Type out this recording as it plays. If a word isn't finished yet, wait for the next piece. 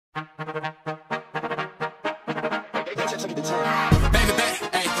Baby back,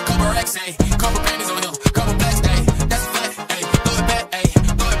 ayy, couple racks, ayy, couple panties on him, couple blacks, ayy, that's a fact, ayy, throw it back, ayy,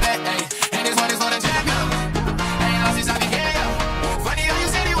 throw it back, ayy, and this one is for the champion, ain't lost since I began, yo, funny how you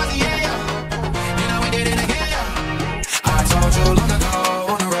said he wasn't, yeah, yo, you know we did it again, yo, I told you long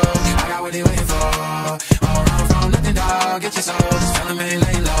ago, on the road, I got what they waiting for, all run from nothing, dog, get your soul, just tell them ain't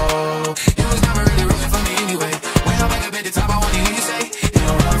lay low, you was never really rooting for me anyway, when I wake up at the top, I wanna hear you say, you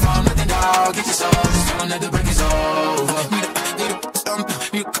don't run from nothing, dog, get your soul, just tell them that the break is over.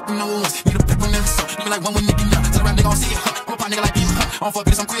 Need a couple no's, need a pep on every song. Nigga like one with Nicky now. Tell a rap nigga gon' see it, I'm a pop nigga like you, I don't fuck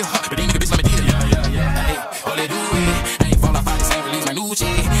bitches, I'm queer, but these nigga bitch let me deal, yeah. Hey, all they do it, ain't fall off out the same, release my new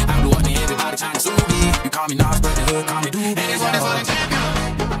shit. I blew up and everybody trying to sue me. You call me Nas, but the hood call me Doobie. And this one is for the champion,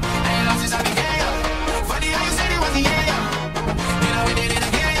 ain't lost since I began, yo. Funny how you said it wasn't, yeah, yo. You know we did it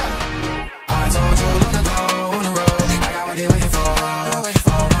again, yo. I told you long ago, on the road, I got what they waiting for.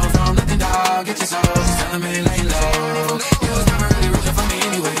 All run from nothing, dog, get your soul, just tell them ain't lay low. You was never really rooting for me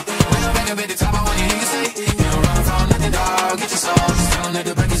anyway. When I wake up at the top, I wanna hear you say, you don't run from nothing, dog, get your soul, just tell them that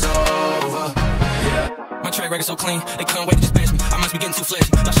the break is over. Yeah. My track record so clean, they couldn't wait to just bash me. I must be getting too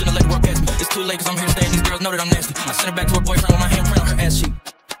flashy, I shouldn't let the work past me. It's too late cause I'm here to stay and these girls know that I'm nasty. I sent her back to her boyfriend with my handprint on her ass cheek.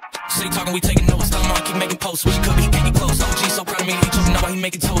 City talking, we taking notes, tell him I keep making posts. Wish he could be, he can't get close. OG so proud of me, he choosing out why he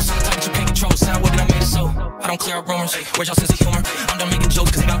making toast. I'm the type that you can't control, sound what did I made it so. I don't clear up rumors, where's y'all sense of humor? I'm done making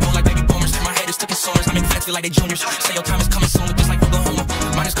jokes cause they got roll like baby boomers. My head is stuck in sonars, I make fans feel like they juniors. Say your time is coming soon, just like Oklahoma.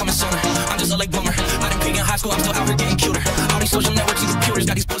 Mine is coming sooner, I'm just a late bloomer. I didn't peak in high school, I'm still out here getting cuter. All these social networks and computers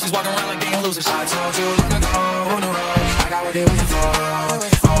got these pussies walking around like they ain't losers. I told you long ago,